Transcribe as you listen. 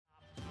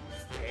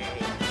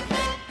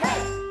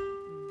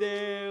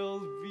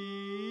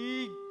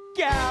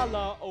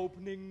gala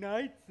opening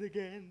nights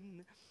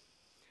again.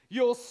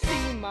 You'll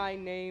see my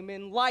name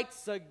in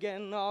lights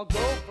again. I'll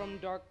go from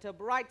dark to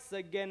brights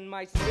again.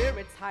 My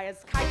spirit's high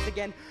as kites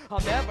again.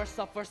 I'll never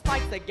suffer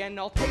spikes again.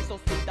 I'll taste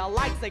those sweet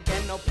delights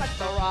again. No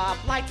plethora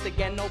of lights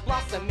again. No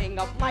blossoming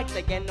of lights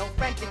again. No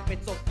frantic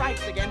fits or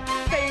frights again.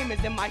 Fame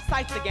is in my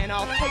sights again.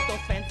 I'll take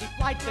those fancy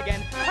flights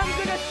again. I'm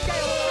gonna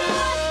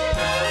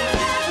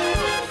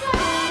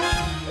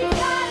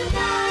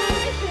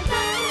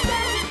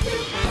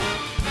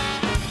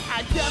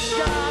I just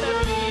gotta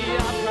be a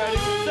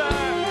producer.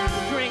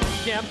 Drink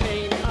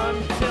champagne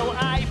until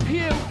I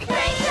puke.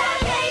 Drink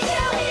champagne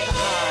till you puke.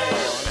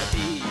 I wanna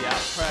be a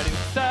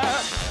producer.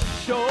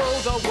 Show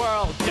the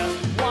world just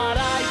what I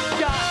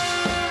got.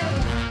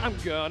 I'm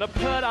gonna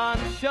put on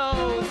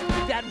shows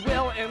that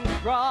will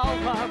enthrall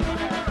them.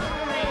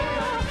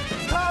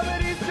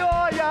 Comedy's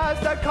joyous,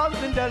 a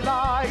constant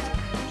delight.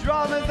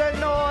 Dramas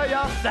annoy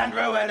us and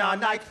ruin our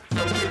night.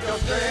 So keep your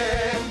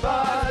string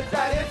buds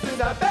and it's in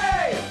the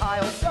bay.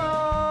 I'll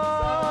sign.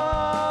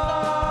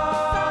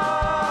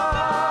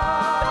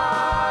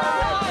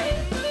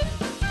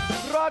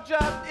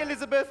 Roger,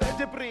 Elizabeth,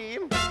 Debris.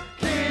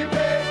 Keep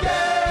it gay.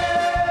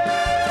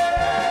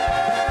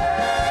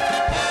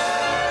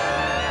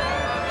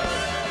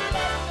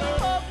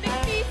 Public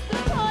feast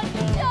upon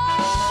the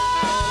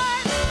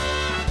charm.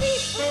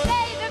 People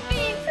say the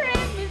bean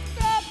cream is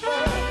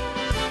proper,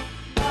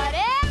 but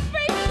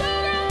every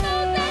sugar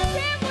knows that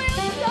Tim will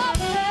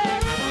suffer.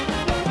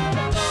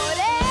 Promote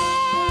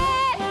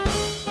it,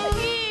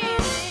 give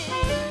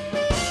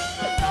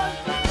it, don't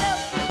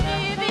yourself to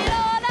give it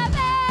all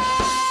away.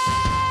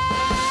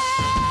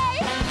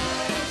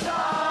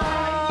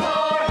 Time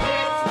for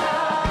hits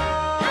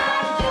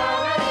now.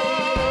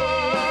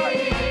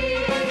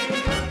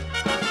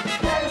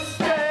 Let's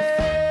stay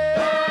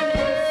on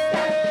his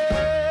step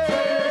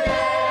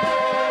today.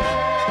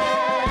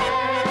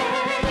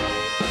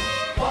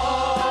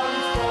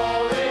 Bombs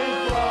falling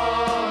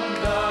from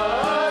the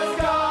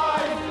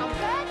sky.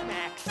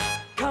 Max,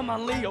 come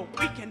on, Leo,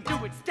 we can do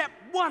it. Step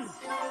one,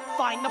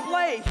 find the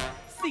play.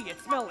 See it,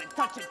 smell it,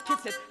 touch it,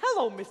 kiss it.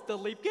 Hello, Mr.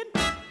 Liebkin.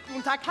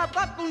 Guten Tag, clap,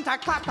 clap, guten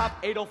Tag, clap,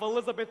 clap. Adolf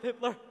Elizabeth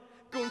Hitler.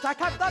 Guten Tag,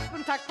 clap, clap,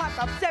 guten Tag, clap,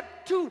 clap.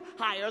 Step two,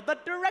 hire the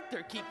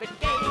director. Keep it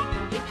gay,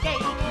 keep it gay.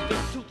 Keep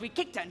it 2, 3,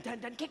 kick 10, 10,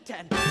 10, kick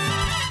 10.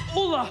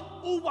 Ooh, wah,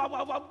 wah,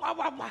 wah, wah,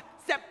 wah, wah.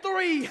 Step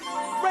three,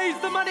 raise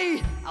the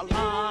money. A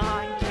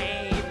line